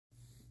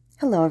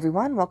Hello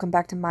everyone, welcome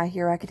back to My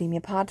Hero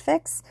Academia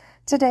Podfic.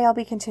 Today I'll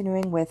be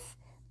continuing with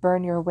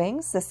Burn Your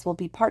Wings. This will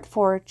be part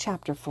 4,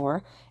 chapter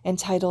 4,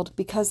 entitled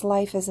Because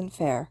Life Isn't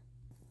Fair.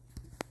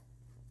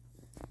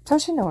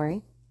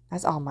 Toshinori,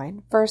 as All Might,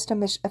 first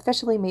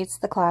officially meets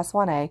the Class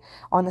 1A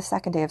on the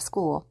second day of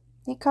school.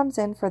 He comes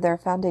in for their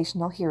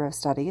foundational hero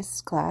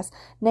studies class,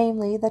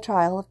 namely the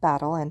trial of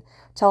battle, and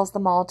tells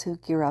them all to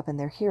gear up in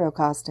their hero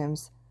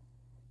costumes.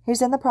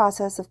 He's in the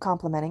process of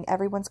complimenting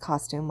everyone's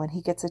costume when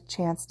he gets a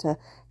chance to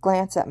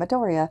glance at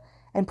Midoriya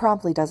and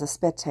promptly does a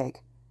spit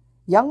take.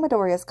 Young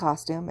Midoriya's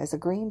costume is a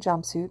green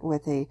jumpsuit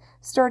with a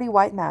sturdy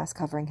white mask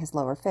covering his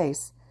lower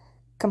face,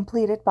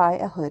 completed by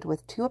a hood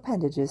with 2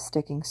 appendages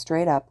sticking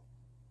straight up.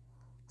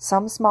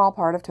 Some small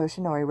part of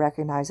Toshinori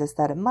recognizes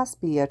that it must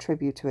be a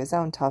tribute to his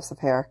own tufts of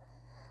hair,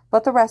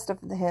 but the rest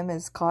of him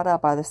is caught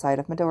up by the sight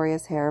of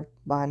Midoriya's hair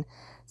bun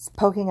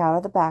poking out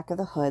of the back of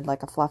the hood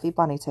like a fluffy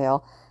bunny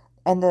tail,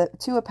 and the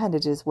 2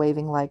 appendages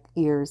waving like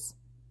ears.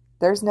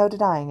 There's no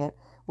denying it.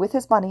 With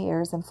his bunny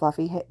ears and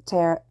fluffy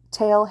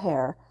tail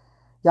hair,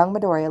 young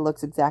Midoriya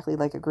looks exactly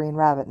like a green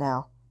rabbit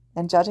now,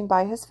 and judging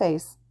by his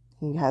face,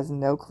 he has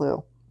no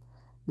clue.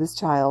 This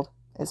child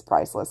is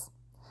priceless.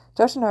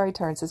 Toshinori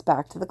turns his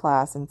back to the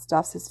class and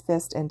stuffs his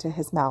fist into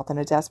his mouth in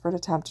a desperate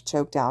attempt to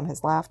choke down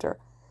his laughter.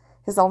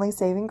 His only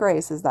saving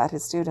grace is that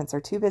his students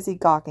are too busy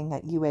gawking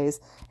at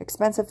UA's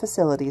expensive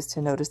facilities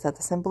to notice that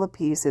the symbol of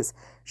peace is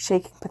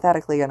shaking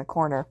pathetically in a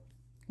corner.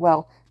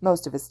 Well,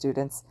 most of his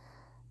students.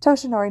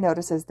 Toshinori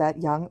notices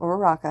that young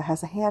Uraraka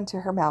has a hand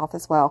to her mouth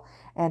as well,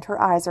 and her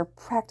eyes are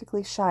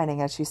practically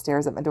shining as she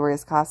stares at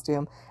Midoriya's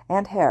costume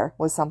and hair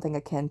with something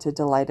akin to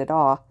delighted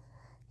awe.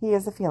 He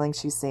has a feeling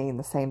she's seeing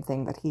the same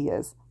thing that he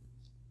is.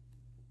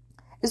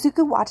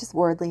 Izuku watches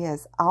worriedly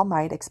as All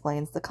Might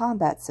explains the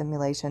combat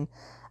simulation.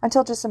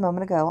 Until just a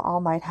moment ago, All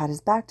Might had his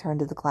back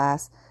turned to the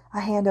class, a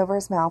hand over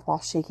his mouth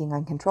while shaking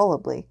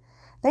uncontrollably.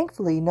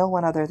 Thankfully, no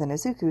one other than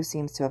Izuku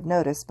seems to have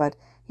noticed, but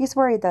he's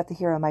worried that the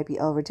hero might be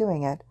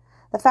overdoing it.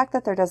 The fact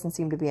that there doesn't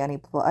seem to be any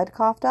blood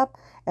coughed up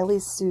at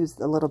least soothes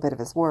a little bit of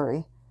his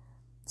worry.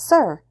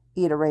 "Sir,"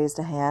 Ida raised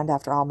a hand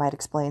after All Might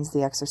explains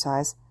the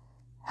exercise.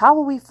 "How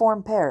will we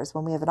form pairs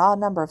when we have an odd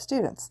number of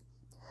students?"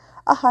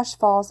 A hush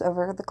falls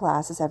over the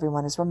class as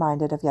everyone is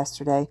reminded of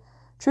yesterday.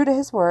 True to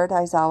his word,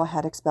 Aizawa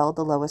had expelled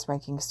the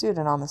lowest-ranking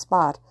student on the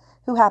spot,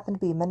 who happened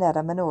to be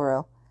Mineta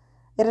Minoru.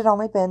 It had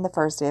only been the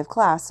first day of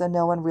class, so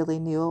no one really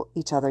knew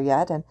each other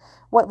yet, and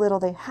what little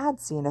they had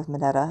seen of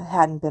Mineta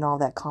hadn't been all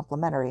that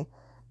complimentary.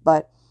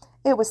 But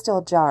it was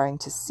still jarring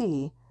to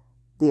see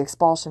the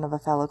expulsion of a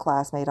fellow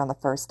classmate on the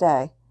first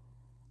day.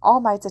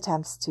 All Might's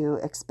attempts to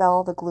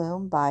expel the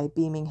gloom by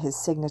beaming his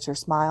signature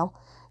smile.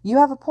 "You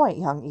have a point,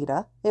 young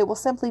Ida. It will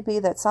simply be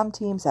that some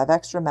teams have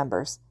extra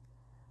members."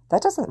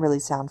 "That doesn't really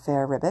sound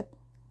fair, Ribbit."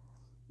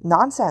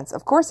 "Nonsense.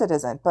 Of course it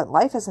isn't, but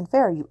life isn't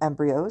fair, you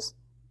embryos."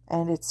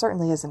 "And it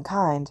certainly isn't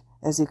kind,"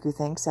 Izuku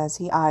thinks as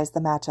he eyes the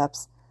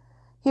matchups.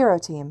 Hero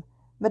team,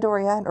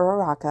 Midoriya and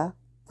Uraraka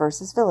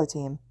versus villain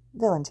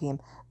team,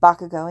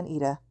 Bakugo and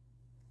Ida.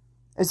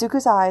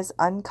 Izuku's eyes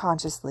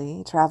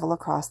unconsciously travel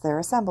across their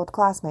assembled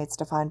classmates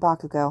to find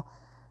Bakugo.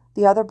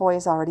 The other boy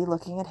is already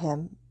looking at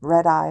him,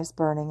 red eyes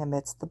burning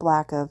amidst the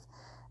black of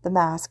the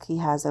mask he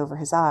has over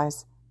his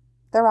eyes.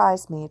 Their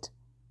eyes meet.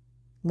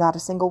 Not a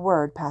single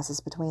word passes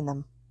between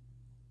them.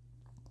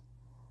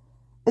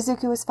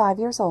 Izuku is 5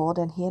 years old,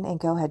 and he and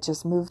Inko had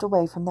just moved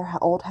away from their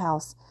old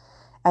house,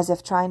 as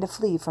if trying to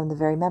flee from the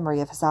very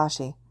memory of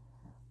Hisashi.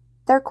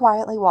 They're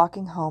quietly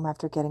walking home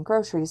after getting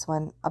groceries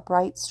when a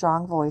bright,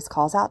 strong voice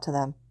calls out to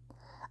them.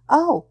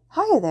 "Oh,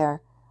 hiya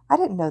there. I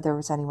didn't know there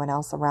was anyone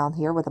else around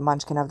here with a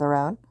munchkin of their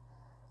own."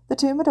 The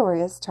 2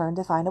 Midoriyas turn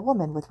to find a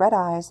woman with red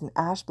eyes and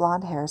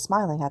ash-blonde hair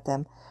smiling at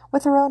them,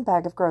 with her own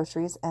bag of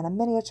groceries and a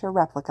miniature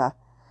replica,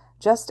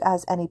 just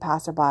as any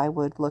passerby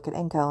would look at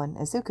Inko and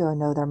Izuku and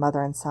know they're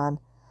mother and son.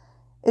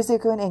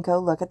 Izuku and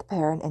Inko look at the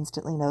pair and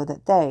instantly know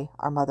that they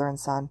are mother and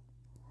son.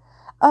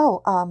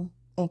 "Oh,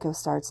 Inko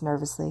starts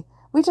nervously.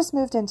 "We just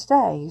moved in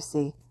today, you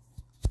see."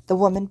 The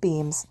woman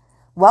beams.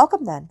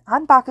 "Welcome then.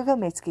 I'm Bakugo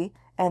Mitsuki,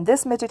 and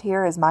this midget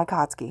here is my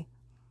Katsuki."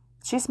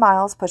 She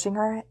smiles, pushing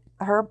her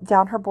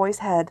down her boy's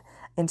head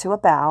into a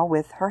bow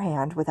with her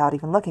hand without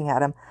even looking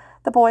at him.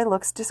 The boy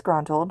looks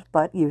disgruntled,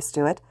 but used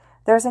to it.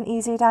 There's an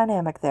easy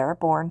dynamic there,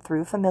 born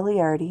through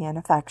familiarity and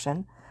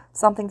affection,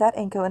 something that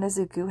Inko and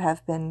Izuku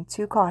have been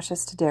too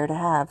cautious to dare to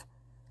have.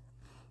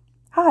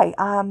 "Hi,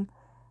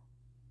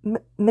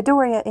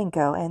 Midoriya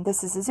Inko, and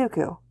this is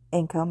Izuku."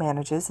 Inko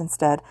manages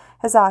instead.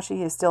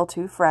 Hisashi is still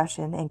too fresh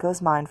in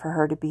Inko's mind for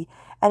her to be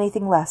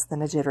anything less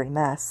than a jittery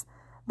mess.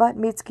 But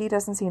Mitsuki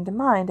doesn't seem to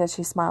mind as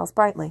she smiles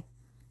brightly.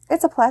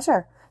 "It's a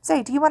pleasure.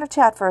 Say, do you want to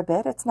chat for a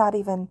bit? It's not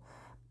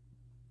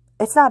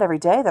every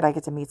day that I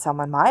get to meet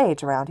someone my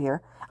age around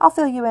here. I'll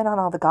fill you in on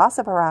all the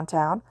gossip around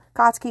town.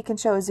 Katsuki can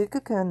show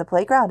Izuku-kun the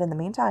playground in the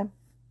meantime."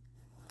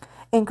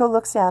 Inko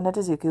looks down at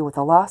Izuku with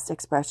a lost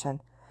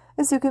expression.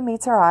 Izuku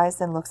meets her eyes,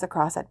 then looks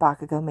across at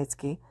Bakugo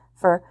Mitsuki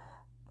for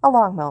a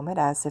long moment,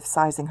 as if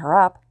sizing her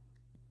up.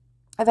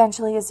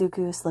 Eventually,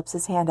 Izuku slips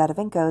his hand out of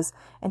Inko's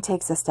and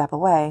takes a step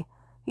away.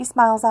 He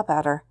smiles up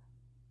at her.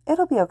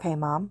 "It'll be okay,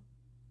 Mom,"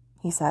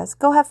 he says.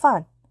 "Go have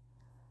fun."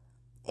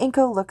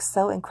 Inko looks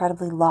so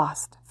incredibly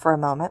lost for a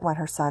moment when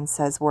her son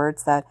says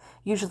words that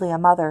usually a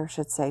mother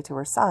should say to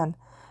her son,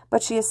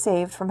 but she is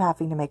saved from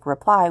having to make a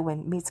reply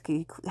when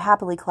Mitsuki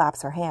happily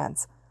claps her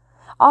hands.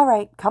 "All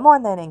right, come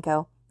on then,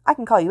 Inko. I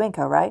can call you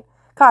Inko, right?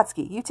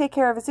 Katsuki, you take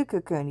care of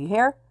Izuku-kun, you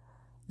hear?"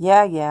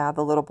 Yeah,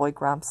 the little boy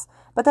grumps,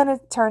 but then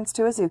it turns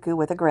to Izuku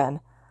with a grin.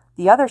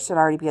 "The others should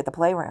already be at the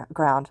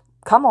playground.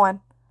 Come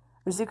on."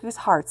 Izuku's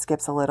heart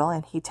skips a little,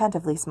 and he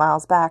tentatively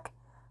smiles back.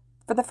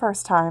 For the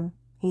first time,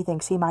 he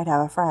thinks he might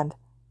have a friend.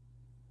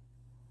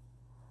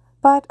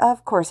 But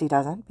of course he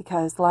doesn't,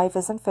 because life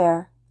isn't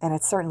fair, and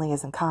it certainly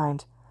isn't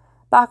kind.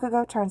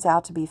 Bakugo turns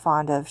out to be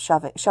fond of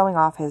showing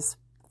off his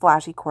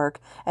flashy quirk,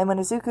 and when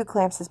Izuku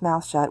clamps his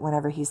mouth shut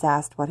whenever he's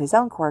asked what his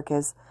own quirk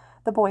is,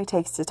 the boy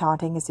takes to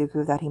taunting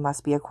Izuku that he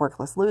must be a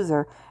quirkless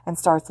loser and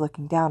starts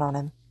looking down on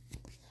him.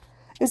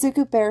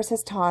 Izuku bears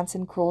his taunts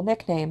and cruel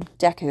nickname,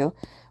 Deku,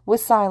 with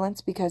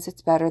silence because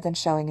it's better than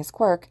showing his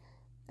quirk.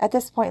 At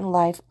this point in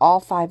life, all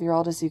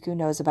 5-year-old Izuku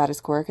knows about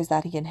his quirk is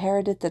that he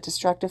inherited the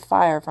destructive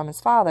fire from his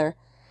father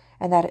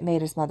and that it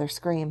made his mother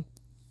scream.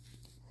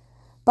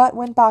 But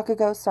when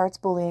Bakugo starts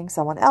bullying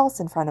someone else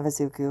in front of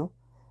Izuku,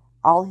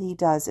 all he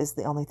does is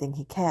the only thing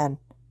he can.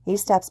 He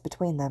steps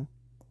between them.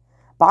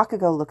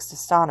 Bakugo looks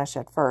astonished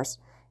at first.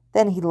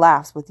 Then he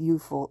laughs with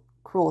youthful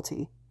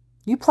cruelty.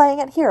 "You playing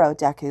at hero,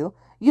 Deku?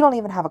 You don't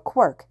even have a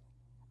quirk."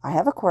 "I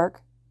have a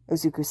quirk,"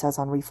 Izuku says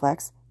on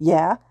reflex.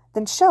 "Yeah?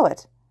 Then show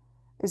it."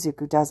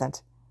 Izuku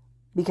doesn't,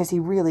 because he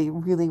really,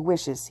 really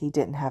wishes he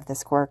didn't have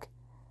this quirk.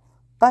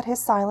 But his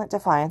silent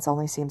defiance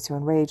only seems to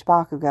enrage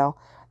Bakugo.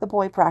 The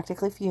boy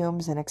practically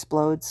fumes and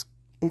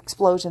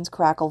explosions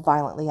crackle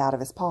violently out of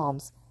his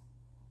palms.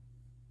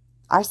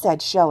 "I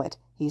said show it,"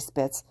 he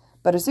spits,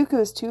 but Izuku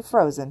is too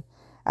frozen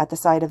at the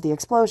sight of the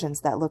explosions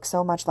that look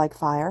so much like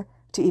fire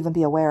to even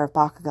be aware of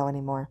Bakugo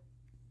anymore.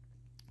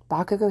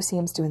 Bakugo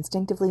seems to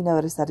instinctively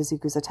notice that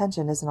Izuku's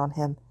attention isn't on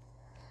him.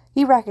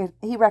 He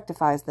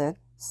rectifies this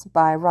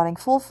by running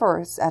full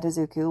force at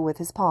Izuku with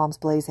his palms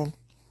blazing.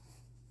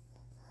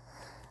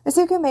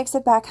 Izuku makes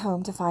it back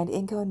home to find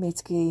Inko and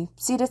Mitsuki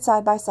seated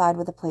side by side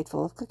with a plate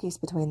full of cookies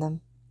between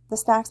them. The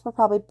snacks were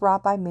probably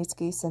brought by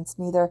Mitsuki since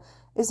neither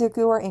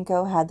Izuku or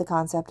Inko had the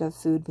concept of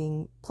food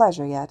being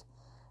pleasure yet.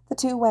 The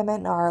two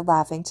women are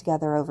laughing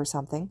together over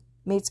something,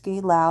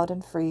 Mitsuki loud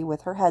and free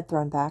with her head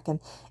thrown back, and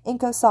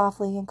Inko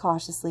softly and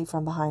cautiously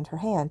from behind her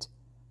hand.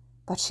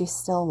 But she's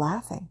still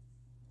laughing.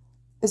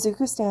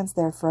 Izuku stands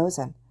there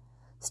frozen,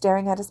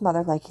 staring at his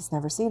mother like he's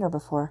never seen her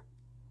before.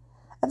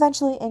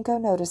 Eventually Inko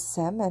notices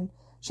him, and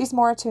she's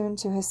more attuned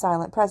to his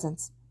silent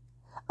presence.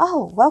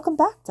 "Oh, welcome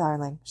back,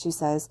 darling," she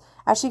says,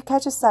 as she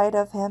catches sight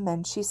of him,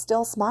 and she's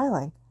still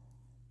smiling.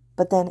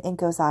 But then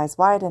Inko's eyes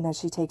widen as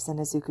she takes in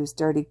Izuku's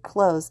dirty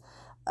clothes.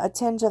 A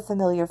tinge of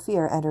familiar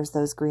fear enters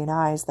those green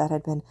eyes that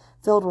had been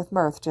filled with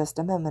mirth just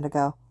a moment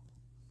ago.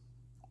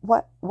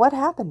 What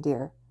happened,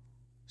 dear?"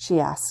 she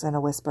asks in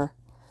a whisper.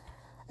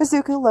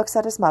 Izuku looks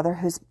at his mother,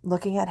 who's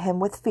looking at him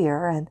with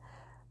fear, and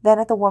then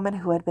at the woman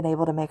who had been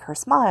able to make her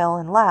smile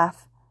and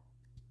laugh.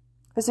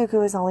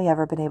 Izuku has only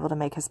ever been able to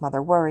make his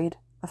mother worried,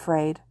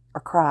 afraid,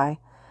 or cry,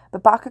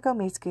 but Bakugo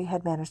Mitsuki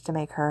had managed to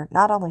make her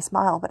not only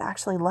smile, but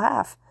actually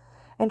laugh,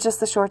 in just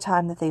the short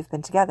time that they've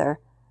been together,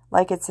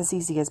 like it's as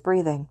easy as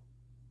breathing.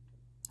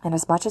 And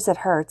as much as it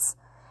hurts,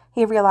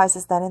 he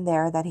realizes then and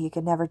there that he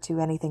could never do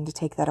anything to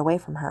take that away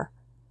from her.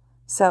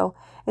 So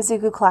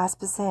Izuku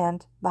clasps his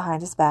hand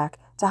behind his back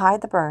to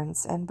hide the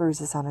burns and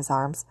bruises on his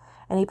arms,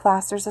 and he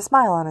plasters a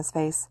smile on his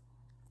face.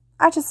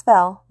 "I just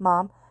fell,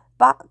 Mom.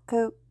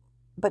 Baku..."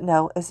 But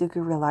no,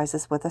 Izuku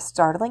realizes with a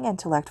startling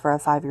intellect for a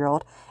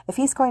 5-year-old, if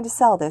he's going to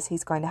sell this,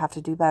 he's going to have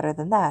to do better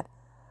than that.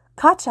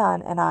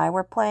 "Kachan and I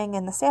were playing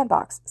in the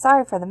sandbox.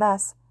 Sorry for the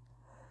mess."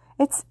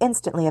 It's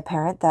instantly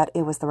apparent that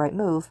it was the right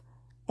move.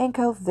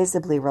 Inko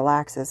visibly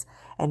relaxes,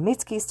 and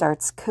Mitsuki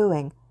starts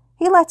cooing.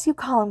 "He lets you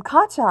call him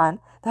Kachan?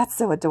 That's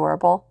so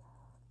adorable."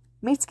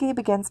 Mitsuki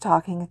begins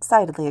talking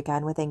excitedly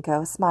again with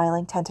Inko,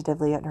 smiling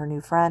tentatively at her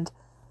new friend.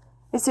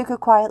 Izuku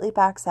quietly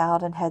backs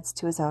out and heads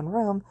to his own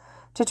room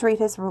to treat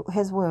his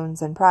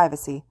wounds in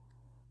privacy.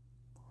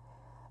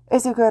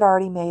 Izuku had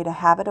already made a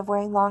habit of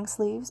wearing long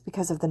sleeves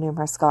because of the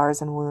numerous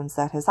scars and wounds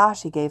that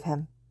Hisashi gave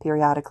him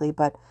periodically,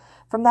 but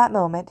from that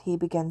moment he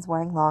begins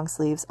wearing long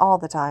sleeves all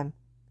the time,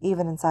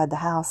 even inside the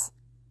house,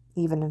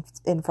 even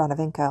in front of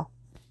Inko.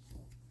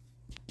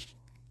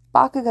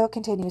 Bakugo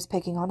continues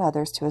picking on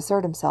others to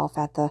assert himself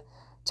at the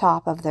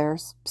top of their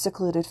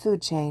secluded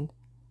food chain.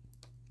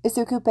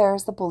 Izuku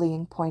bears the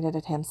bullying pointed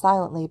at him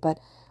silently,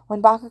 but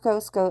when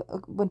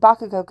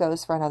Bakugo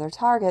goes for another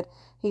target,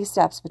 he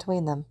steps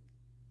between them.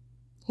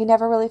 He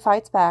never really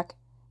fights back.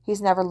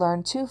 He's never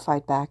learned to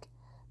fight back.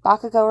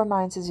 Bakugo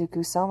reminds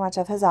Izuku so much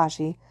of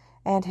Hisashi,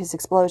 and his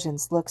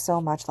explosions look so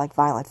much like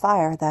violent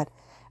fire that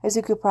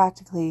Izuku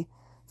practically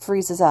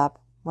freezes up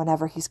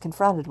whenever he's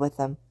confronted with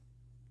them.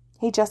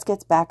 He just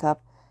gets back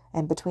up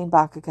and between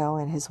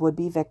Bakugo and his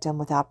would-be victim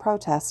without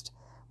protest,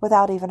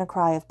 without even a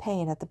cry of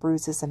pain at the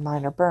bruises and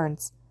minor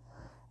burns.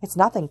 It's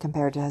nothing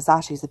compared to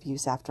Hizashi's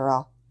abuse, after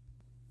all.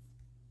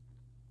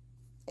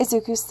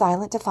 Izuku's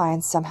silent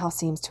defiance somehow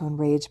seems to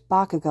enrage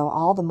Bakugo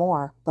all the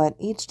more, but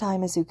each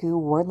time Izuku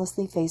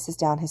wordlessly faces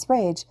down his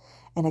rage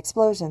and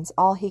explosions,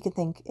 all he can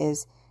think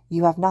is,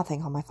 "You have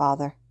nothing on my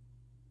father."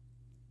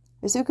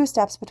 Izuku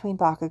steps between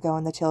Bakugo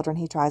and the children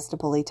he tries to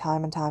bully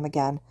time and time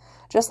again.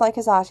 Just like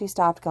Hisashi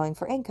stopped going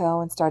for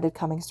Inko and started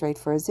coming straight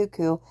for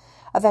Izuku,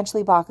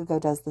 eventually Bakugo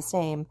does the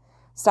same,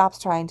 stops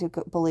trying to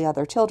bully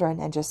other children,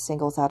 and just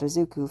singles out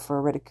Izuku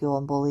for ridicule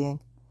and bullying.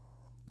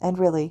 And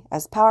really,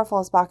 as powerful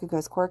as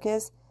Bakugo's quirk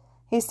is,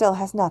 he still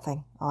has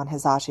nothing on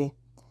Hisashi.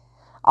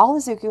 All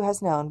Izuku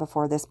has known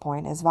before this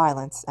point is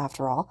violence,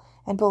 after all,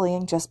 and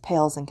bullying just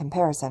pales in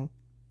comparison.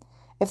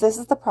 If this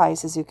is the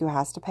price Izuku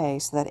has to pay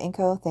so that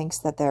Inko thinks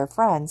that they're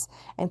friends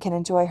and can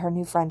enjoy her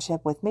new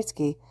friendship with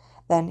Mitsuki,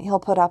 then he'll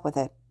put up with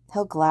it.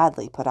 He'll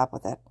gladly put up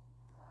with it.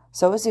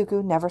 So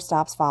Izuku never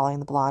stops following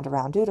the blonde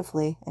around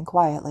dutifully and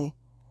quietly.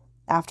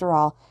 After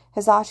all,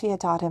 Hisashi had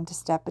taught him to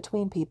step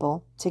between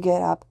people, to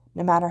get up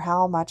no matter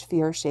how much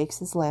fear shakes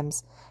his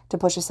limbs, to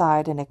push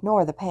aside and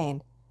ignore the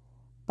pain.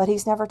 But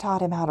he's never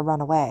taught him how to run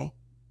away.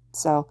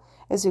 So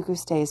Izuku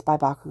stays by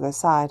Bakugo's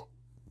side.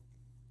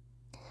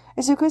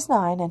 Izuku's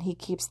 9, and he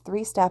keeps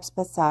 3 steps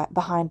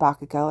behind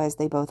Bakugo as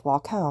they both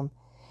walk home.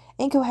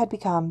 Inko had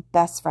become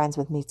best friends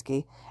with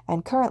Mitsuki,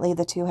 and currently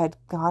the two had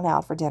gone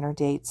out for dinner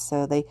dates,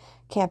 so they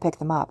can't pick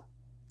them up.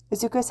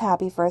 Izuku is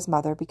happy for his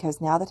mother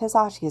because now that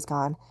Hisashi is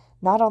gone,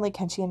 not only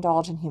can she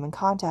indulge in human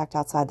contact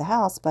outside the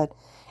house, but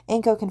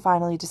Inko can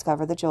finally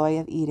discover the joy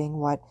of eating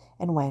what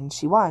and when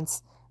she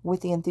wants,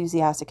 with the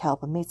enthusiastic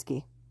help of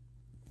Mitsuki.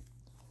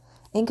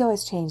 Inko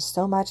has changed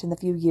so much in the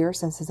few years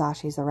since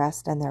Hisashi's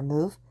arrest and their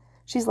move.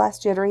 She's less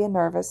jittery and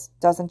nervous,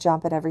 doesn't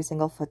jump at every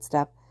single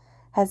footstep,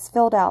 has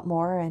filled out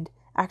more, and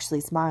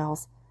actually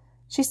smiles.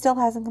 She still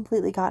hasn't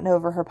completely gotten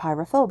over her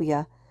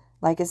pyrophobia,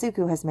 like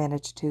Izuku has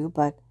managed to,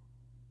 but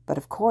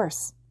of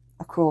course,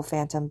 a cruel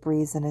phantom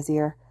breathes in his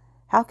ear.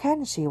 How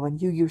can she when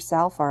you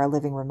yourself are a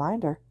living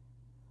reminder?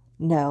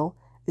 No,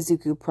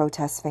 Izuku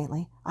protests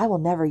faintly. I will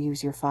never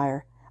use your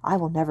fire. I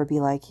will never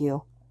be like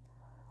you.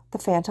 The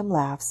phantom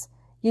laughs.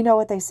 You know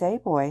what they say,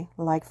 boy,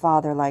 like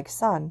father, like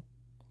son.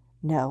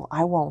 No,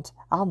 I won't.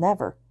 I'll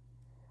never.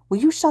 Will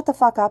you shut the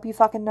fuck up, you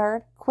fucking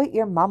nerd? Quit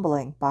your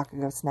mumbling,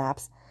 Bakugo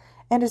snaps,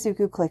 and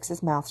Izuku clicks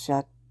his mouth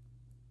shut.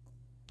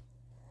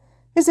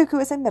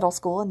 Izuku is in middle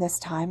school, and this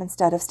time,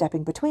 instead of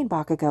stepping between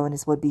Bakugo and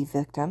his would-be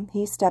victim,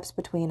 he steps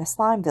between a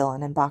slime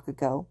villain and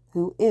Bakugo,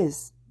 who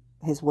is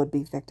his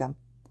would-be victim.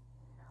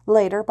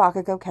 Later,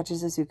 Bakugo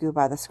catches Izuku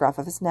by the scruff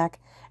of his neck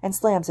and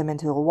slams him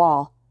into a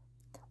wall.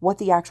 What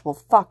the actual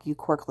fuck, you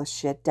quirkless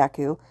shit,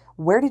 Deku?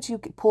 Where did you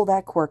pull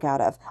that quirk out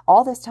of?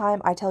 All this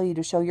time I tell you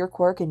to show your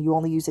quirk and you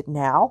only use it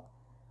now?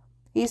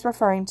 He's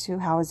referring to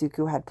how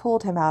Izuku had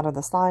pulled him out of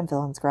the slime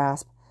villain's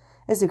grasp.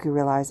 Izuku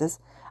realizes,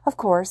 of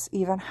course,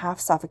 even half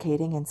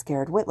suffocating and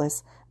scared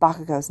witless,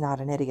 Bakugo's not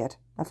an idiot.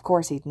 Of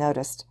course he'd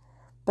noticed.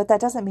 But that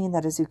doesn't mean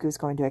that Izuku's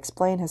going to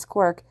explain his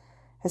quirk,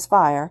 his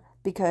fire,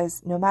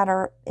 because no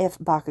matter if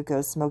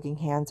Bakugo's smoking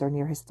hands are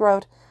near his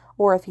throat,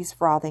 or if he's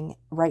frothing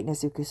right in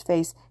Izuku's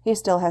face, he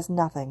still has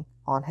nothing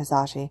on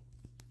Hisashi.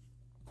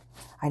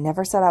 I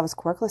never said I was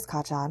quirkless,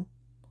 Kachan,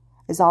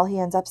 is all he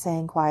ends up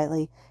saying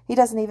quietly. He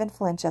doesn't even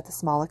flinch at the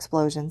small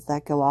explosions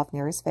that go off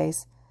near his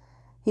face.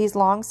 He's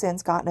long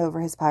since gotten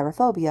over his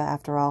pyrophobia,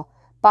 after all.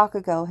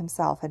 Bakugo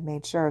himself had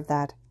made sure of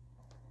that.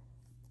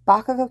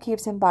 Bakugo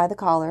keeps him by the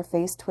collar,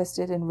 face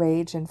twisted in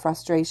rage and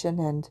frustration,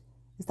 and...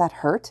 Is that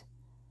hurt?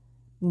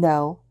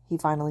 No, he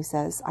finally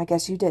says. I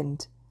guess you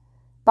didn't.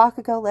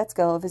 Bakugo lets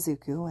go of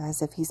Izuku,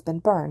 as if he's been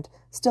burned,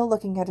 still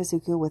looking at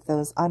Izuku with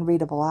those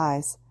unreadable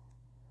eyes.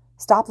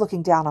 Stop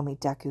looking down on me,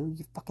 Deku,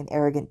 you fucking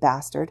arrogant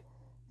bastard.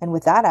 And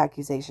with that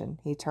accusation,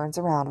 he turns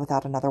around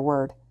without another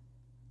word.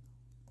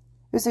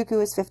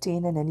 Izuku is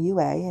 15 and in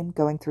UA and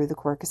going through the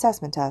quirk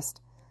assessment test.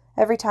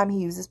 Every time he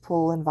uses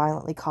pull and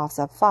violently coughs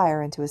up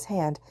fire into his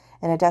hand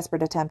in a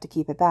desperate attempt to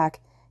keep it back,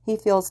 he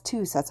feels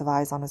 2 sets of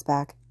eyes on his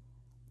back.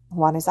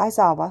 One is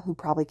Aizawa, who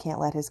probably can't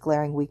let his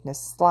glaring weakness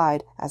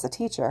slide as a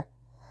teacher.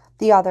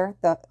 The other,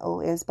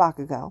 is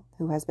Bakugo,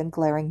 who has been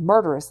glaring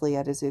murderously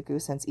at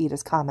Izuku since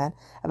Ida's comment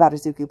about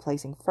Izuku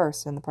placing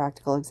first in the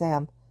practical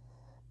exam.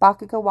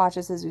 Bakugo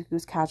watches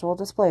Izuku's casual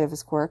display of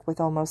his quirk with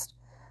almost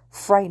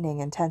frightening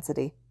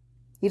intensity.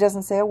 He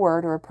doesn't say a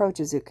word or approach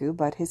Izuku,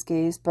 but his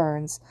gaze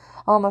burns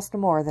almost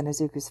more than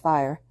Izuku's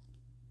fire.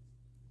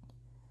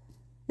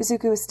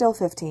 Izuku is still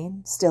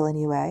 15, still in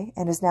UA,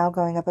 and is now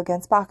going up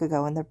against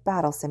Bakugo in their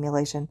battle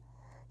simulation.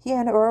 He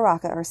and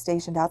Uraraka are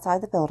stationed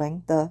outside the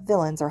building, the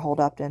villains are holed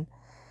up in,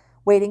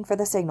 waiting for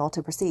the signal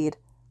to proceed.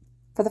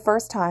 For the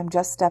first time,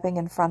 just stepping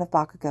in front of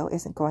Bakugo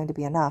isn't going to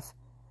be enough.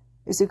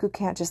 Izuku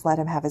can't just let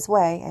him have his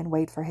way and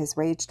wait for his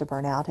rage to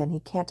burn out, and he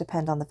can't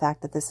depend on the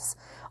fact that this is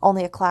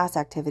only a class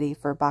activity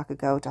for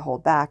Bakugo to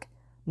hold back.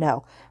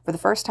 No, for the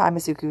first time,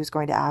 Izuku is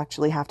going to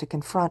actually have to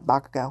confront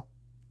Bakugo.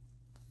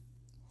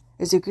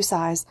 Izuku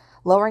sighs,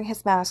 lowering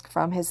his mask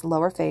from his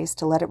lower face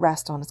to let it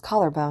rest on his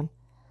collarbone.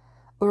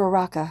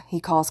 Uraraka, he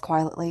calls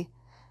quietly,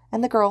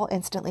 and the girl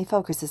instantly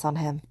focuses on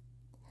him.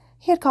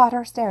 He had caught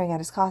her staring at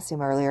his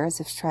costume earlier, as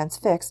if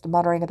transfixed,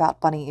 muttering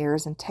about bunny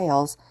ears and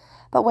tails,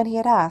 but when he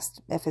had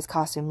asked if his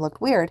costume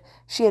looked weird,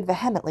 she had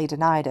vehemently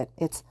denied it.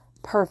 It's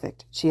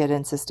perfect, she had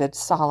insisted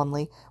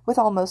solemnly, with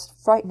almost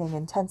frightening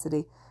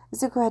intensity.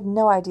 Izuku had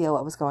no idea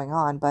what was going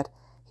on, but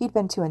he'd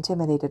been too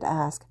intimidated to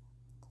ask.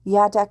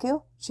 Yeah,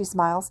 Deku? She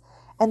smiles,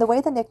 and the way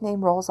the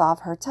nickname rolls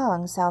off her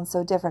tongue sounds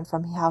so different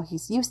from how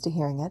he's used to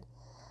hearing it.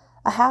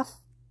 A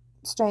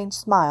half-strange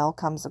smile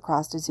comes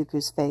across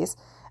Izuku's face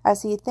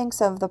as he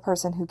thinks of the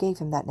person who gave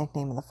him that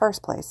nickname in the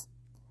first place.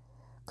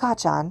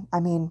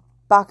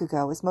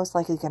 Bakugo is most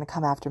likely going to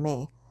come after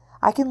me.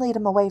 I can lead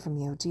him away from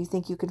you. Do you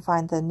think you can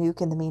find the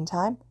nuke in the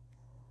meantime?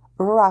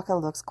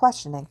 Uraraka looks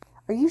questioning.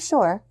 Are you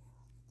sure?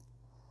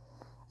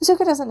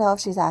 Izuku doesn't know if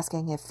she's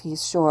asking if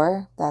he's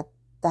sure that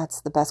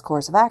that's the best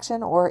course of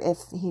action, or if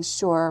he's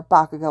sure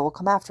Bakugo will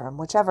come after him.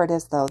 Whichever it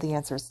is, though, the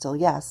answer is still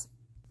yes.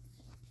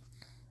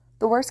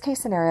 The worst-case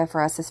scenario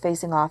for us is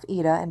facing off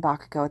Ida and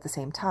Bakugo at the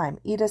same time.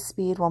 Ida's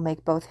speed will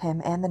make both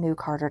him and the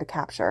nuke harder to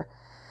capture.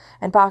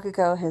 And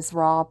Bakugo, his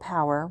raw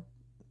power,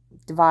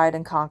 divide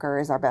and conquer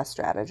is our best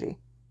strategy.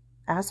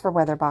 As for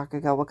whether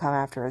Bakugo will come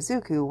after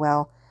Izuku,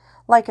 well,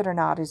 like it or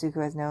not,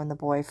 Izuku has known the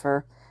boy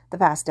for the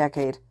past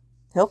decade.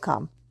 He'll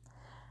come.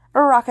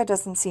 Uraraka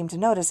doesn't seem to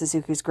notice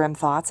Izuku's grim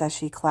thoughts as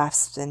she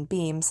clasps and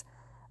beams.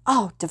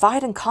 Oh,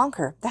 divide and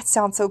conquer. That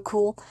sounds so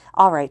cool.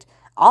 All right,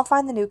 I'll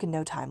find the nuke in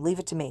no time. Leave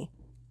it to me.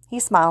 He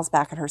smiles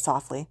back at her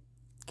softly.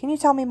 Can you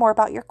tell me more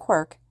about your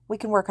quirk? We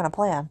can work on a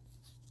plan.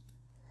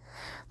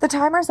 The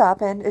timer's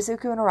up, and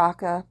Izuku and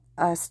Uraraka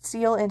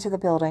steal into the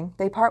building.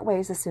 They part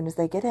ways as soon as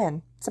they get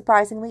in.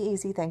 Surprisingly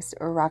easy thanks to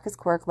Uraraka's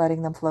quirk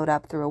letting them float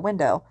up through a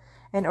window,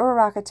 and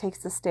Uraraka takes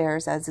the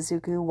stairs as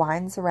Izuku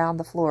winds around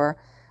the floor,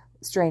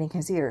 straining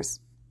his ears.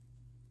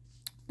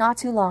 Not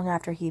too long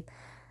after, he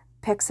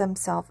picks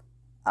himself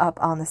up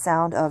on the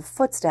sound of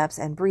footsteps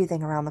and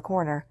breathing around the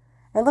corner.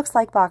 It looks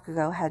like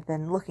Bakugo had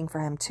been looking for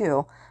him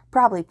too,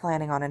 probably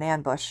planning on an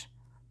ambush.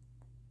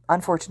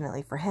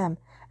 Unfortunately for him,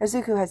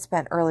 Izuku had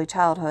spent early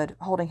childhood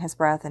holding his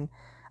breath and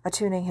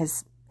attuning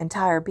his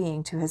entire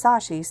being to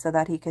Hisashi so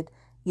that he could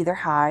either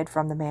hide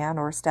from the man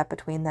or step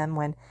between them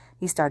when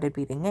he started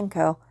beating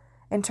Ninko.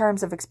 In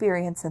terms of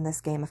experience in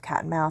this game of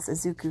cat and mouse,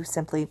 Izuku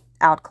simply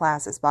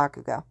outclasses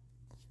Bakugo.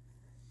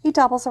 He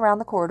doubles around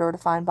the corridor to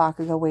find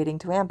Bakugo waiting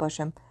to ambush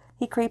him.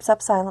 He creeps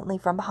up silently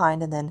from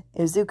behind, and then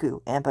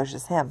Izuku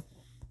ambushes him.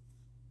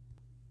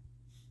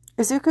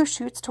 Izuku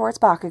shoots towards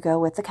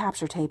Bakugo with the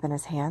capture tape in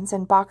his hands,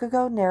 and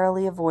Bakugo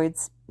narrowly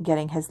avoids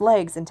getting his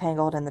legs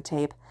entangled in the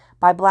tape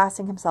by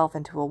blasting himself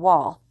into a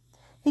wall.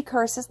 He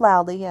curses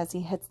loudly as he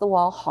hits the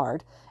wall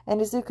hard,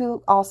 and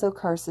Izuku also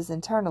curses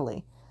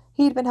internally.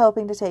 He'd been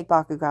hoping to take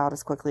Bakugo out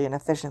as quickly and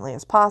efficiently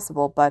as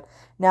possible, but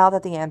now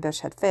that the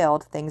ambush had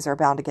failed, things are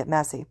bound to get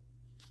messy.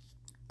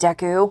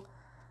 Deku!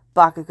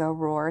 Bakugo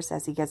roars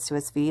as he gets to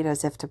his feet,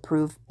 as if to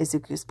prove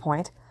Izuku's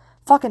point.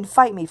 Fucking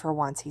fight me for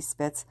once, he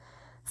spits.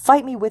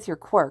 Fight me with your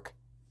quirk.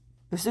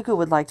 Izuku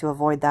would like to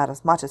avoid that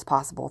as much as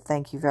possible,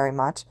 thank you very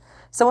much.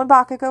 So when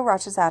Bakugo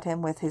rushes at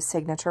him with his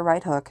signature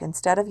right hook,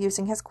 instead of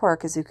using his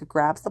quirk, Izuku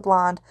grabs the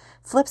blonde,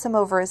 flips him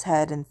over his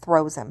head, and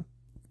throws him.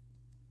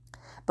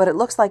 But it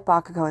looks like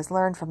Bakugo has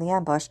learned from the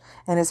ambush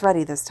and is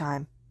ready this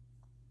time.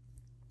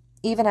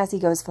 Even as he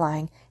goes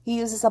flying, he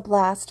uses a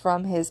blast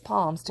from his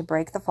palms to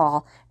break the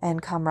fall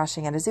and come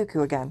rushing at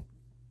Izuku again.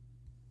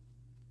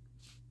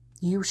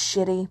 You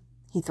shitty.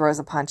 He throws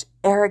a punch.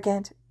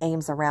 Arrogant.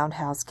 Aims a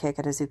roundhouse kick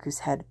at Izuku's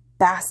head.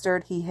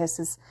 Bastard, he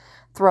hisses,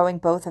 throwing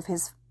both of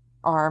his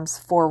arms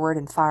forward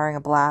and firing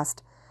a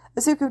blast.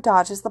 Izuku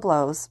dodges the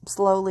blows,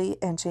 slowly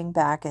inching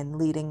back and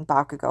leading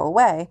Bakugo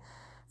away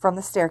from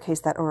the staircase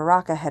that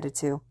Uraraka headed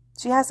to.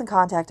 She hasn't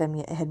contacted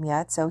him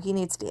yet, so he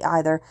needs to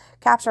either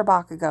capture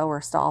Bakugo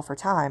or stall for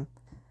time.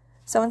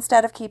 So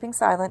instead of keeping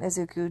silent,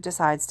 Izuku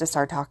decides to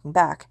start talking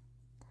back.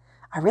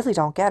 I really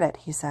don't get it,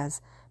 he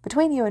says.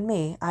 Between you and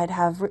me, I'd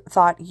have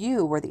thought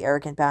you were the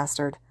arrogant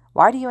bastard.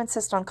 Why do you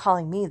insist on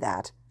calling me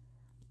that?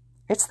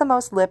 It's the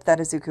most lip that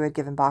Izuku had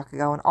given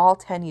Bakugo in all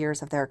 10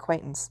 years of their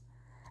acquaintance.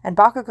 And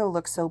Bakugo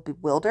looks so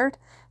bewildered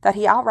that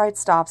he outright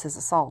stops his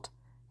assault.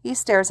 He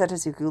stares at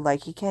Izuku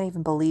like he can't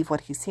even believe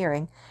what he's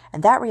hearing,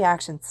 and that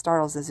reaction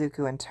startles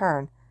Izuku in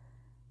turn.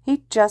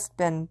 He'd just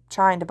been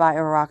trying to buy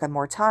Uraraka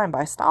more time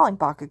by stalling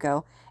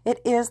Bakugo. It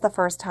is the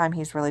first time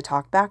he's really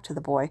talked back to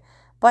the boy,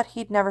 but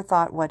he'd never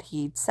thought what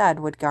he'd said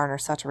would garner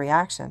such a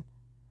reaction.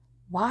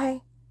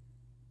 Why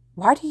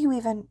do you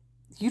even...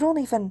 You don't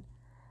even...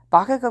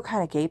 Bakugo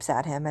kind of gapes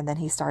at him, and then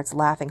he starts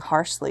laughing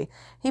harshly.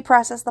 He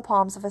presses the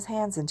palms of his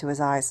hands into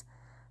his eyes.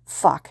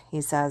 Fuck,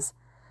 he says.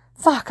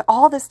 Fuck,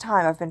 all this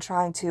time I've been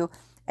trying to,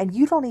 and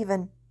you don't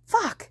even...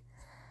 Fuck!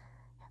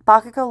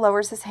 Bakugo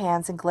lowers his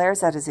hands and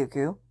glares at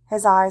Izuku.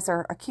 His eyes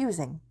are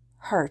accusing,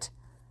 hurt.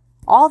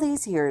 All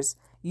these years,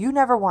 you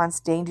never once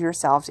deigned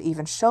yourself to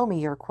even show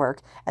me your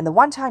quirk, and the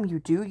one time you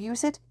do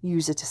use it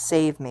to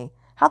save me.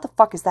 How the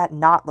fuck is that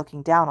not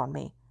looking down on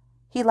me?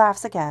 He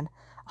laughs again,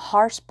 a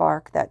harsh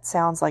bark that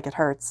sounds like it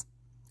hurts.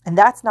 And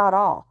that's not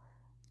all.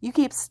 You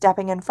keep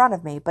stepping in front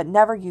of me, but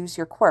never use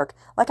your quirk,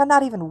 like I'm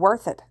not even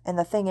worth it, and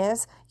the thing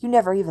is, you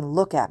never even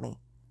look at me.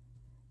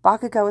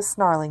 Bakugo is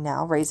snarling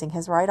now, raising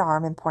his right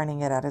arm and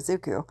pointing it at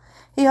Izuku.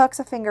 He hooks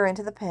a finger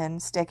into the pin,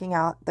 sticking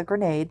out the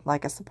grenade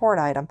like a support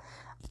item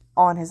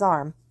on his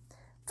arm.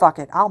 Fuck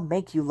it, I'll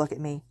make you look at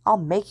me. I'll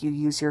make you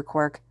use your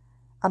quirk.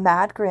 A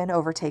mad grin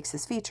overtakes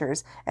his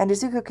features, and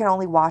Izuku can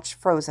only watch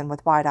frozen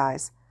with wide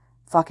eyes.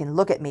 Fucking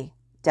look at me,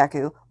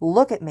 Deku.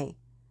 Look at me.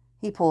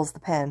 He pulls the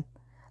pin.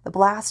 The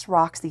blast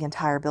rocks the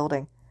entire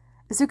building.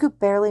 Izuku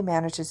barely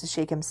manages to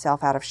shake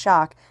himself out of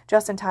shock,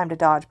 just in time to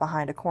dodge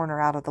behind a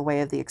corner out of the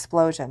way of the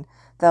explosion,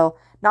 though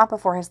not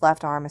before his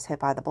left arm is hit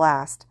by the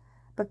blast.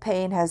 But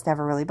pain has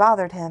never really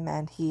bothered him,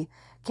 and he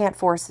can't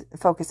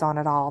focus on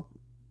it all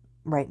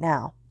right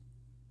now.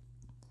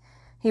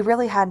 He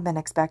really hadn't been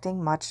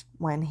expecting much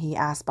when he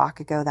asked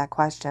Bakugo that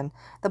question.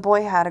 The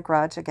boy had a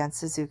grudge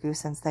against Izuku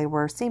since they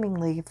were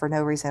seemingly for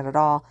no reason at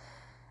all,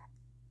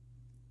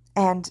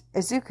 and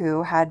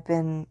Izuku had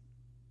been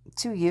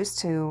too used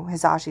to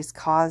Hisashi's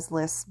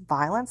causeless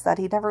violence that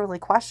he never really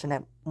questioned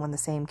it when the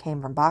same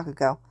came from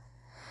Bakugo.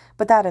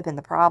 But that had been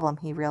the problem,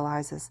 he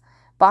realizes.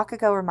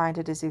 Bakugo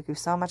reminded Izuku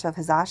so much of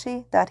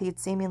Hisashi that he'd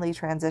seemingly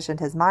transitioned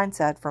his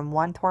mindset from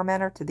one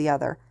tormentor to the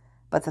other.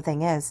 But the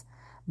thing is,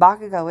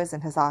 Bakugo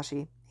isn't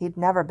Hisashi. He'd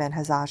never been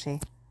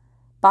Hisashi.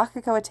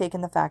 Bakugo had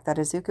taken the fact that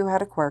Izuku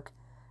had a quirk,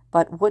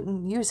 but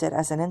wouldn't use it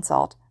as an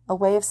insult, a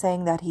way of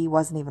saying that he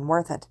wasn't even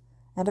worth it.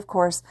 And of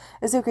course,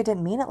 Izuku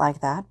didn't mean it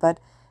like that, but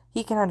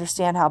he can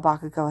understand how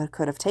Bakugo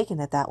could have taken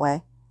it that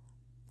way.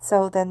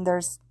 So then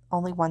there's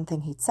only one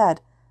thing he'd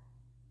said.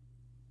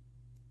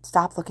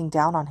 Stop looking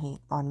down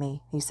on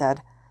me, he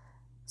said.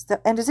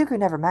 And Izuku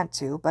never meant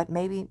to, but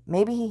maybe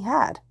he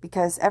had,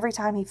 because every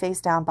time he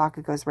faced down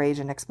Bakugo's rage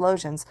and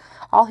explosions,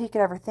 all he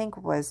could ever think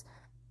was,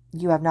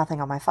 you have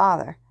nothing on my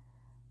father.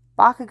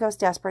 Bakugo's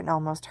desperate and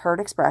almost hurt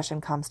expression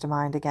comes to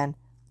mind again.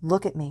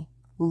 Look at me.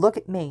 Look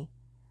at me.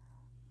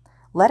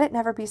 Let it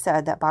never be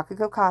said that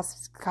Bakugo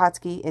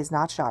Katsuki is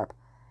not sharp.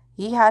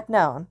 He had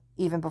known,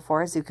 even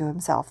before Izuku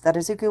himself, that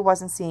Izuku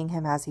wasn't seeing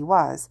him as he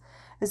was.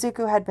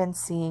 Izuku had been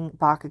seeing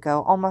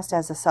Bakugo almost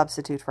as a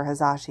substitute for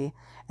Hisashi,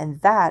 and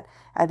that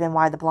had been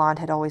why the blonde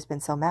had always been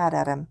so mad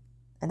at him.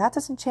 And that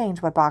doesn't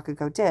change what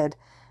Bakugo did.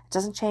 It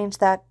doesn't change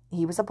that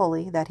he was a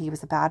bully, that he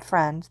was a bad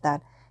friend,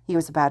 that he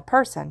was a bad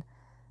person.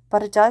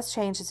 But it does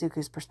change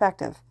Izuku's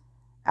perspective.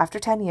 After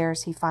 10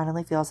 years, he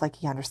finally feels like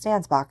he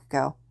understands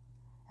Bakugo.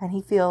 And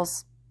he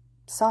feels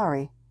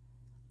sorry.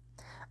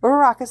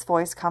 Uraraka's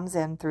voice comes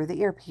in through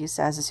the earpiece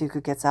as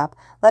Izuku gets up,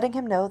 letting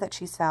him know that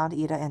she's found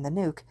Ida in the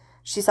nuke.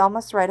 She's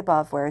almost right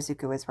above where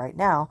Izuku is right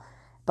now,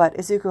 but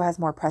Izuku has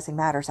more pressing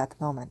matters at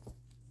the moment.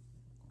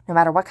 No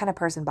matter what kind of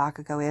person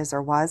Bakugo is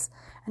or was,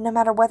 and no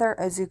matter whether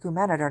Izuku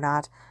meant it or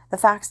not, the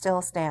fact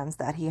still stands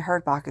that he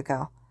hurt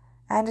Bakugo.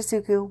 And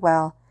Izuku,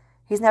 well,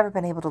 he's never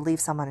been able to leave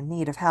someone in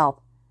need of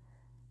help.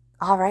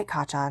 All right,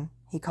 Kachan,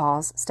 he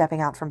calls, stepping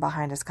out from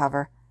behind his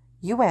cover.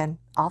 You win.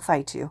 I'll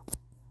fight you.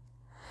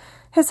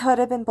 His hood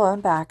had been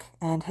blown back,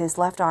 and his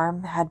left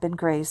arm had been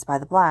grazed by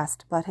the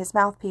blast, but his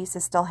mouthpiece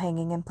is still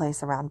hanging in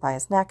place around by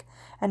his neck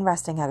and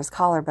resting at his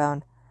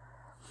collarbone.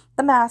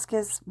 The mask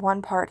is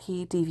one part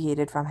he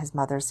deviated from his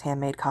mother's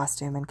handmade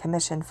costume and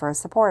commissioned for a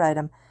support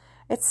item.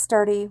 It's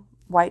sturdy,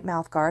 white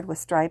mouthguard with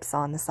stripes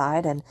on the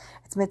side and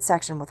its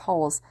midsection with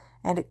holes,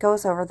 and it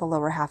goes over the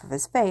lower half of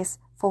his face,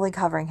 fully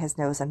covering his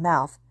nose and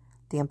mouth.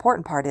 The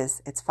important part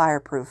is it's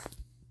fireproof.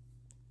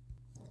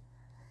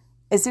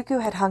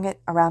 Izuku had hung it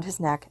around his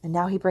neck, and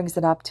now he brings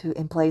it up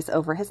in place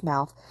over his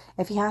mouth.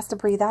 If he has to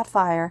breathe out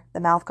fire,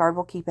 the mouthguard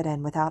will keep it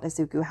in without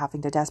Izuku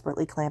having to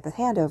desperately clamp his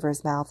hand over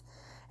his mouth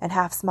and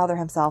half smother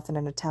himself in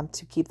an attempt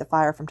to keep the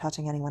fire from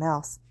touching anyone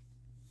else.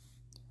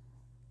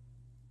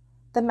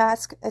 The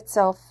mask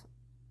itself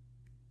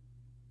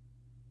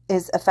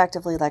is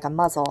effectively like a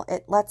muzzle.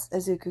 It lets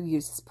Izuku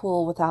use his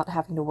pull without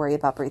having to worry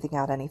about breathing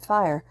out any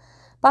fire.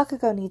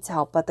 Bakugo needs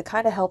help, but the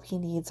kind of help he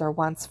needs or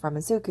wants from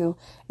Izuku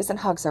isn't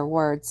hugs or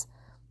words.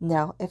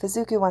 No, if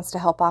Izuku wants to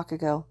help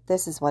Bakugo,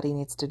 this is what he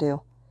needs to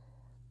do.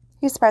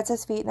 He spreads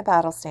his feet in a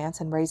battle stance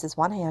and raises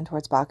one hand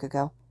towards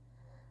Bakugo.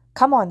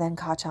 Come on then,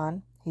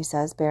 Kachan, he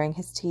says, baring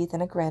his teeth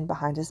in a grin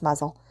behind his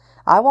muzzle.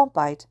 I won't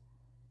bite.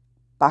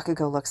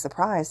 Bakugo looks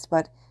surprised,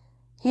 but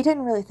he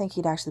didn't really think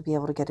he'd actually be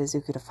able to get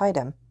Izuku to fight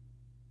him.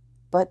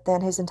 But then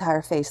his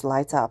entire face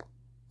lights up.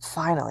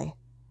 Finally.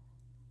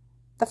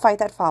 The fight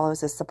that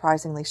follows is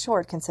surprisingly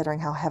short considering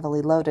how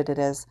heavily loaded it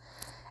is.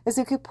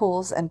 Izuku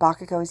pulls, and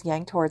Bakugo is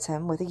yanked towards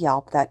him with a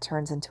yelp that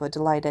turns into a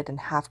delighted and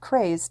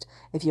half-crazed,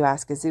 if you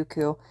ask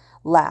Izuku,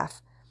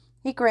 laugh.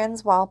 He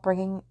grins while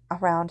bringing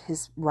around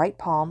his right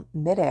palm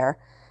mid-air,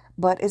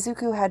 but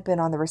Izuku had been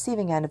on the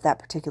receiving end of that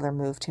particular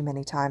move too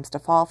many times to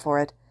fall for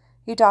it.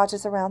 He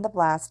dodges around the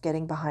blast,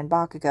 getting behind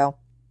Bakugo.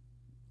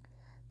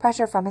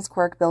 Pressure from his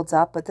quirk builds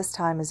up, but this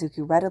time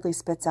Izuku readily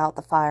spits out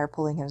the fire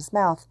pulling in his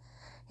mouth.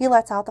 He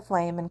lets out the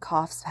flame and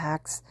coughs,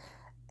 hacks,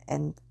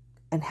 and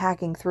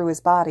hacking through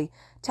his body.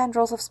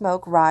 Tendrils of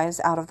smoke rise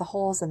out of the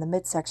holes in the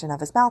midsection of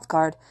his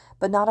mouthguard,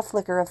 but not a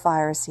flicker of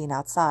fire is seen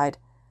outside.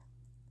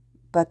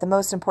 But the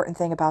most important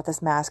thing about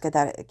this mask is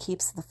that it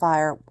keeps the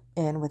fire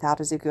in without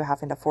Izuku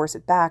having to force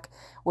it back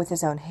with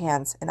his own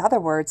hands. In other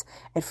words,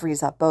 it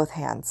frees up both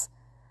hands.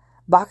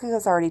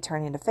 Bakugo's already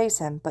turning to face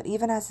him, but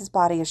even as his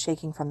body is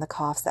shaking from the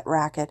coughs that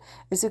rack it,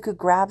 Izuku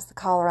grabs the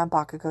collar on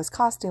Bakugo's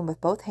costume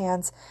with both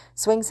hands,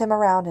 swings him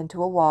around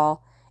into a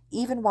wall,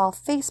 even while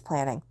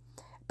face-planting.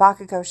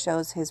 Bakugo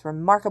shows his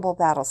remarkable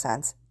battle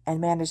sense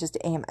and manages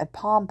to aim a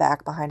palm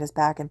back behind his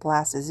back and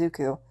blast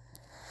Izuku.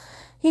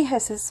 He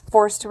hisses,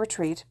 forced to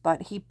retreat,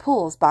 but he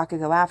pulls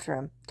Bakugo after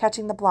him,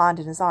 catching the blonde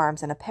in his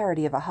arms in a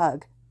parody of a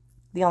hug.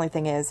 The only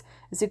thing is,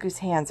 Izuku's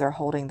hands are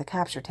holding the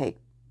capture tape.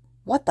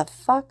 What the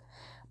fuck?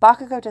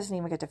 Bakugo doesn't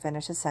even get to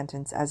finish his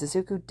sentence as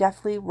Izuku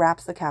deftly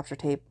wraps the capture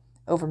tape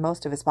over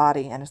most of his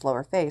body and his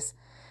lower face,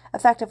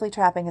 effectively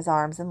trapping his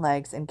arms and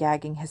legs and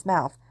gagging his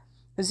mouth.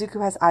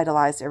 Izuku has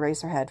idolized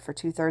Eraserhead for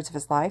 2/3 of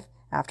his life,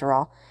 after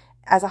all.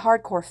 As a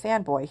hardcore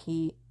fanboy,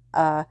 he,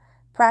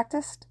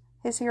 practiced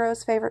his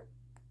hero's favorite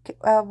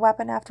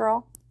weapon, after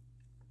all.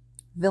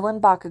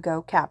 Villain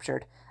Bakugo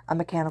captured. A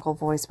mechanical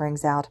voice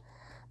rings out.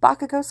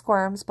 Bakugo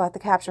squirms, but the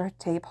capture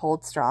tape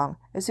holds strong.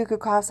 Izuku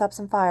coughs up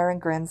some fire and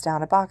grins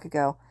down at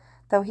Bakugo,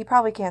 though he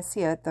probably can't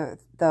see it,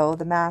 though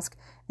the mask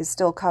is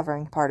still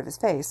covering part of his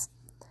face.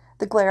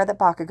 The glare that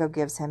Bakugo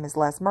gives him is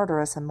less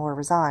murderous and more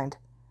resigned.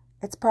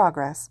 It's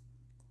progress.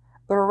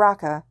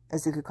 Uraraka,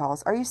 Izuku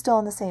calls, are you still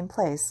in the same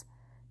place?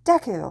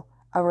 Deku!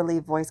 A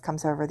relieved voice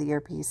comes over the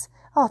earpiece.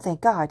 Oh,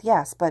 thank God,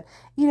 yes, but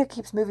Ida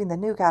keeps moving the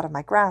nuke out of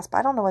my grasp.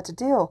 I don't know what to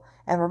do,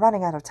 and we're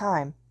running out of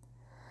time.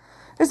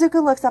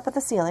 Izuku looks up at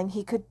the ceiling.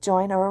 He could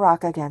join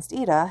Uraraka against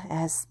Ida,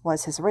 as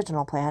was his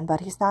original plan,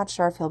 but he's not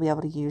sure if he'll be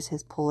able to use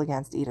his pull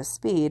against Ida's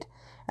speed,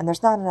 and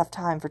there's not enough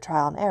time for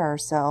trial and error,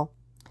 so...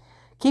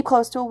 Keep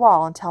close to a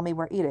wall and tell me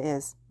where Ida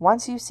is.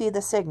 Once you see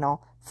the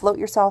signal, float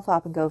yourself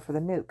up and go for the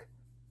nuke.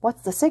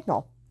 What's the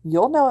signal?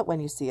 You'll know it when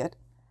you see it.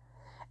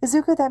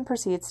 Izuku then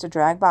proceeds to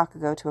drag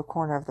Bakugo to a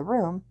corner of the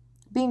room.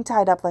 Being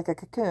tied up like a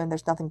cocoon,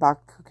 there's nothing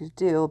Bakugo could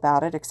do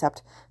about it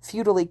except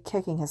futilely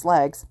kicking his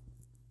legs.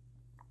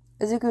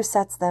 Izuku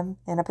sets them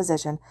in a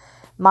position,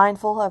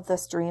 mindful of the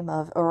stream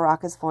of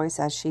Uraraka's voice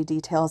as she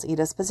details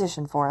Ida's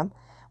position for him.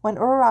 When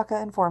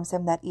Uraraka informs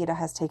him that Ida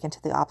has taken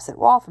to the opposite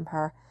wall from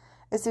her,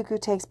 Izuku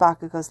takes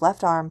Bakugo's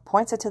left arm,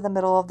 points it to the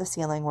middle of the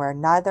ceiling where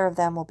neither of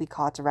them will be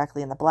caught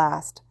directly in the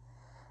blast.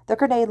 The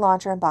grenade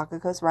launcher in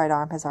Bakugo's right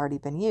arm has already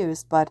been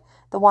used, but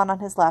the one on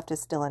his left is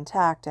still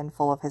intact and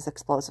full of his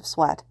explosive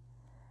sweat.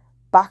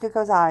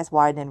 Bakugo's eyes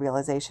widen in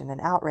realization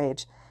and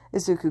outrage.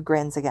 Izuku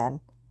grins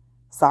again.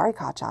 Sorry,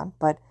 Kachan,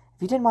 but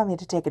if you didn't want me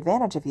to take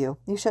advantage of you,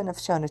 you shouldn't have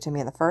shown it to me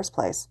in the first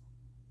place.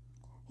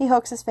 He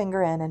hooks his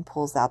finger in and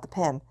pulls out the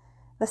pin.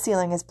 The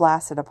ceiling is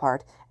blasted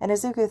apart, and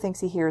Izuku thinks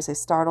he hears a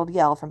startled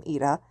yell from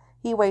Ida.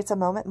 He waits a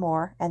moment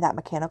more, and that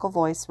mechanical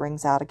voice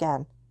rings out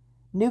again.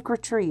 Nuke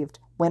retrieved.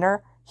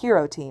 Winner,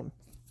 Hero Team.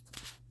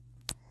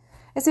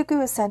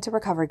 Izuku is sent to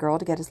Recovery Girl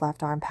to get his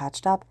left arm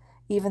patched up,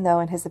 even though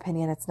in his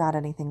opinion it's not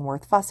anything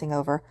worth fussing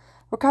over.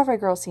 Recovery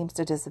Girl seems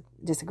to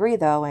disagree,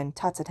 though, and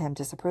tuts at him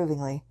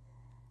disapprovingly.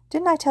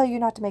 Didn't I tell you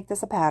not to make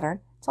this a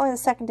pattern? It's only the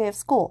second day of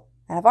school,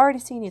 and I've already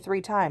seen you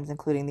 3 times,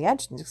 including the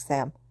entrance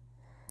exam.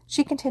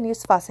 She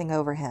continues fussing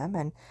over him,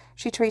 and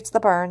she treats the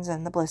burns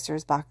and the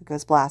blisters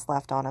Bakugo's blast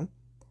left on him.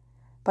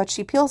 But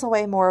she peels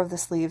away more of the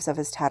sleeves of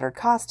his tattered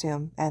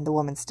costume, and the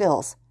woman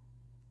stills.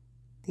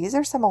 These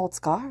are some old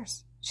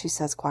scars, she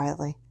says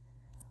quietly.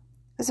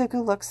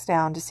 Izuku looks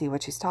down to see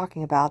what she's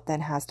talking about,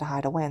 then has to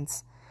hide a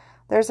wince.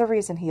 There's a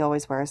reason he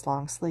always wears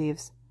long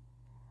sleeves.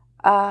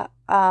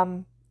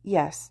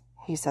 Yes,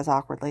 he says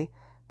awkwardly,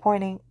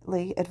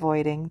 pointedly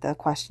avoiding the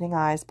questioning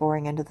eyes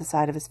boring into the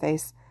side of his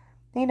face.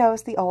 He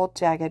knows the old,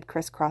 jagged,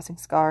 crisscrossing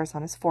scars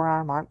on his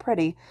forearm aren't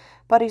pretty,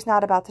 but he's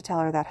not about to tell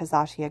her that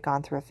Hizashi had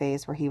gone through a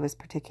phase where he was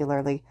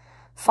particularly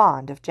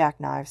fond of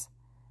jackknives.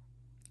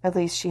 At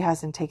least she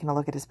hasn't taken a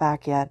look at his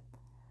back yet.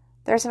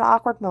 There's an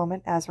awkward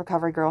moment as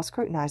Recovery Girl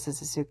scrutinizes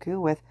Izuku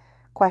with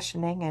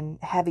questioning and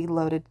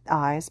heavy-loaded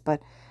eyes,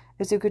 but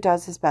Izuku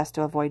does his best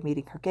to avoid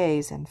meeting her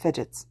gaze and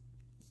fidgets.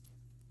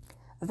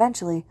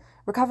 Eventually,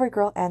 Recovery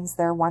Girl ends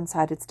their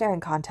one-sided staring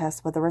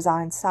contest with a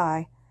resigned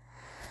sigh.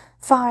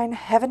 Fine,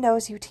 heaven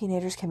knows you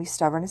teenagers can be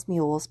stubborn as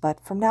mules, but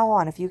from now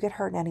on, if you get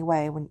hurt in any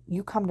way, when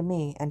you come to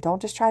me, and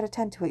don't just try to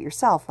tend to it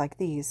yourself like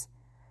these.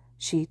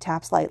 She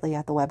taps lightly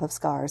at the web of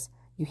scars.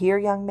 You hear,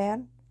 young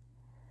man?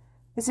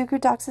 Izuku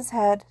ducks his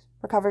head.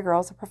 Recovery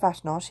Girl's a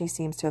professional. She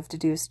seems to have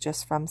deduced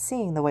just from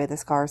seeing the way the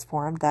scars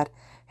formed that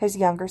his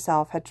younger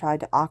self had tried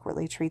to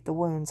awkwardly treat the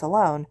wounds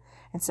alone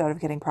instead of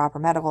getting proper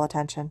medical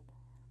attention.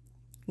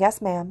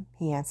 Yes, ma'am,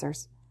 he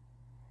answers.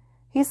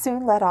 He's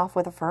soon led off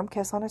with a firm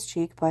kiss on his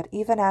cheek, but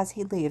even as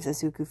he leaves,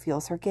 Izuku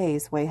feels her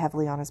gaze weigh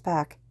heavily on his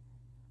back.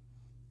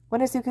 When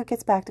Izuku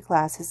gets back to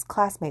class, his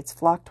classmates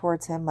flock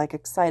towards him like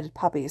excited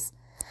puppies.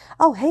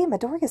 Oh, hey,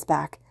 Midoriya's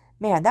back.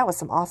 Man, that was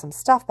some awesome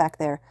stuff back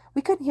there.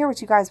 We couldn't hear what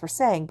you guys were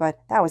saying,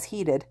 but that was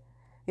heated.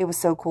 It was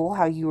so cool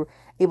how you were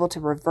able to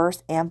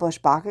reverse ambush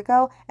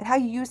Bakugo and how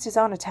you used his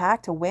own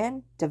attack to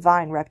win.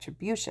 Divine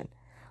retribution.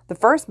 The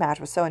first match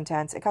was so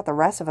intense, it got the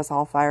rest of us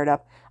all fired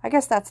up. I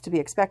guess that's to be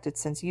expected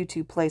since you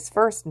two placed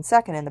first and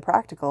second in the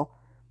practical.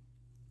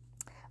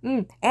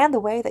 And the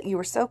way that you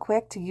were so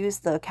quick to use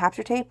the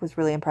capture tape was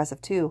really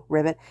impressive too,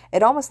 Ribbit.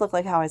 It almost looked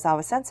like how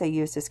Aizawa-sensei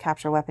used his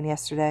capture weapon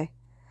yesterday.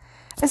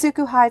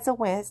 Izuku hides a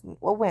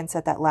wince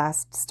at that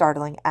last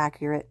startling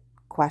accurate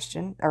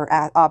question or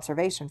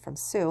observation from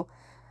Sue,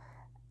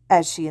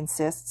 as she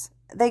insists.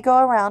 They go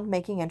around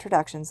making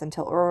introductions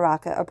until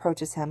Uraraka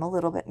approaches him a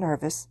little bit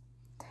nervous.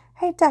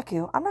 Hey,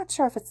 Deku, I'm not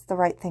sure if it's the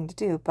right thing to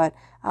do, but,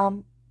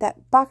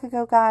 that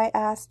Bakugo guy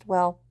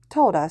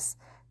told us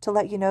to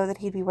let you know that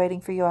he'd be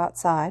waiting for you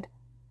outside.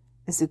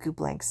 Izuku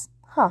blinks.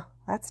 Huh,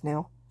 that's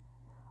new.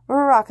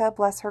 Uraraka,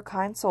 bless her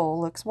kind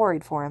soul, looks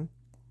worried for him.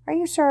 Are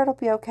you sure it'll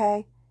be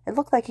okay? It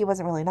looked like he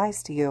wasn't really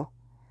nice to you.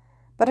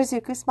 But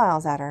Izuku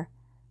smiles at her.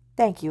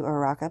 Thank you,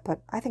 Uraraka,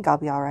 but I think I'll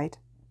be all right.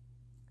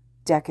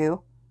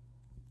 Deku.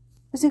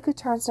 Izuku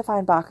turns to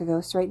find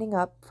Bakugo straightening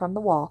up from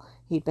the wall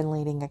he'd been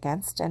leaning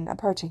against and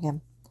approaching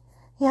him.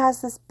 He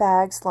has this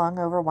bag slung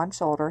over one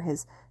shoulder,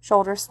 his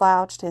shoulders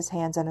slouched, his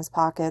hands in his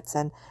pockets,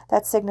 and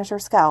that signature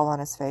scowl on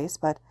his face,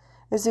 but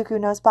Izuku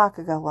knows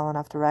Bakugo well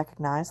enough to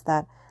recognize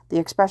that the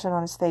expression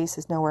on his face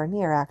is nowhere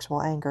near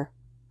actual anger.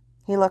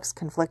 He looks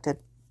conflicted,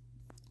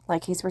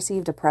 like he's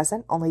received a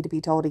present only to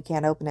be told he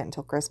can't open it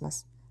until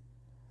Christmas.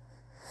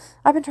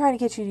 I've been trying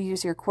to get you to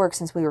use your quirk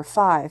since we were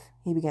 5,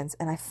 he begins,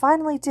 and I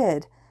finally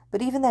did.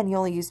 But even then, you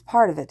only used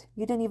part of it.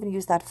 You didn't even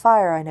use that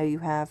fire I know you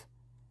have.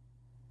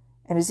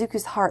 And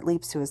Izuku's heart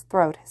leaps to his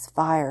throat. His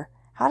fire.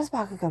 How does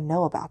Bakugo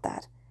know about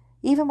that?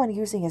 Even when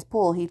using his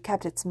pool, he'd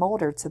kept it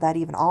smoldered so that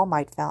even All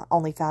Might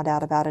only found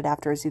out about it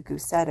after Izuku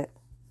said it.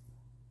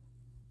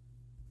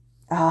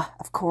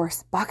 Of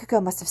course.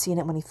 Bakugo must have seen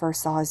it when he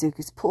first saw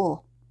Izuku's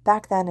pool.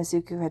 Back then,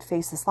 Izuku had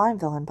faced the slime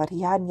villain, but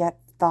he hadn't yet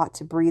thought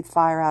to breathe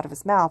fire out of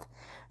his mouth,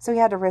 so he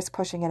had to risk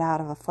pushing it out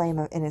of a flame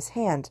in his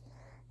hand.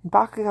 And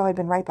Bakugo had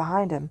been right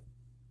behind him.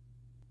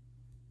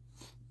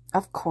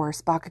 Of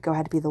course, Bakugo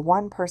had to be the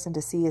one person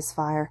to see his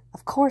fire.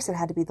 Of course it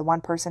had to be the one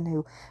person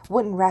who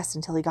wouldn't rest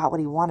until he got what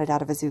he wanted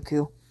out of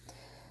Izuku.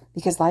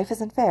 Because life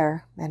isn't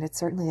fair, and it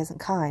certainly isn't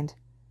kind.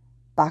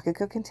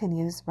 Bakugo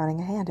continues, running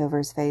a hand over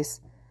his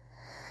face.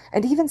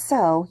 And even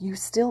so, you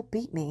still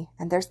beat me,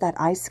 and there's that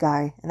ice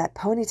guy, and that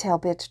ponytail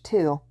bitch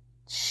too.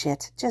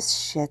 Shit, just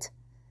shit.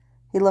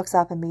 He looks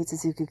up and meets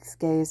Izuku's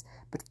gaze.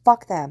 But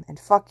fuck them, and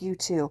fuck you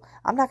too.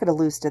 I'm not going to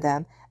lose to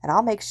them, and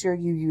I'll make sure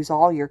you use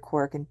all your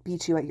quirk and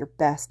beat you at your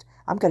best.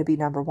 I'm going to be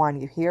number 1,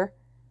 you hear?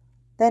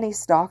 Then he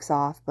stalks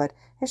off, but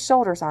his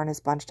shoulders aren't as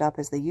bunched up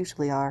as they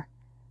usually are.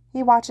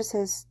 He watches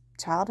his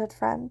childhood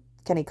friend,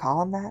 can he call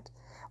him that,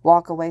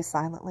 walk away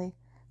silently.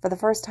 For the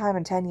first time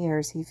in 10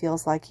 years, he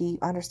feels like he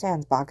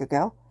understands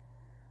Bakugo.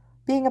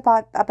 Being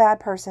a bad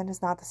person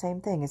is not the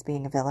same thing as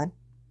being a villain.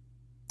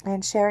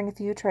 And sharing a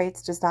few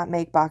traits does not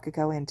make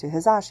Bakugo into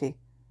Hizashi.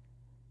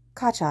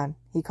 Kachan,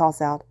 he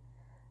calls out.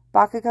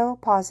 Bakugo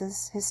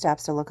pauses his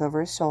steps to look over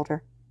his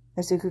shoulder.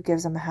 Izuku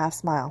gives him a half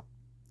smile.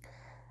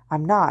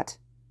 I'm not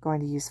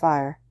going to use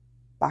fire.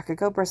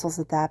 Bakugo bristles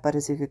at that, but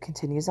Izuku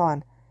continues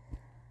on.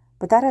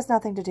 But that has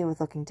nothing to do with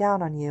looking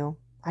down on you.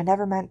 I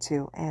never meant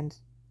to, and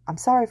I'm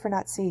sorry for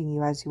not seeing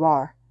you as you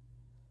are.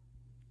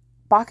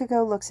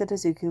 Bakugo looks at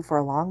Izuku for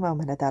a long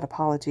moment at that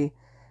apology.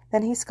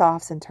 Then he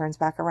scoffs and turns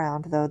back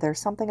around, though there's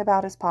something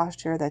about his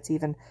posture that's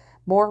even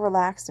more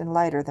relaxed and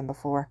lighter than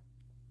before.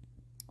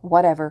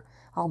 Whatever,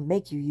 I'll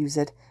make you use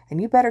it, and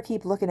you better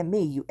keep looking at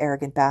me, you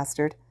arrogant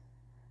bastard.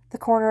 The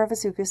corner of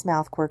Izuku's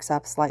mouth quirks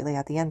up slightly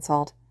at the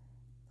insult.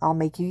 I'll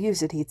make you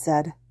use it, he'd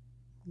said.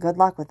 Good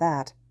luck with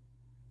that.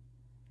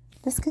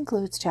 This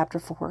concludes Chapter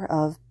 4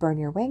 of Burn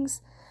Your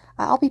Wings.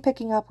 I'll be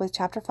picking up with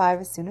Chapter 5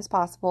 as soon as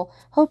possible.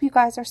 Hope you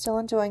guys are still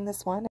enjoying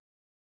this one.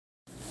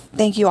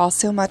 Thank you all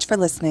so much for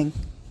listening.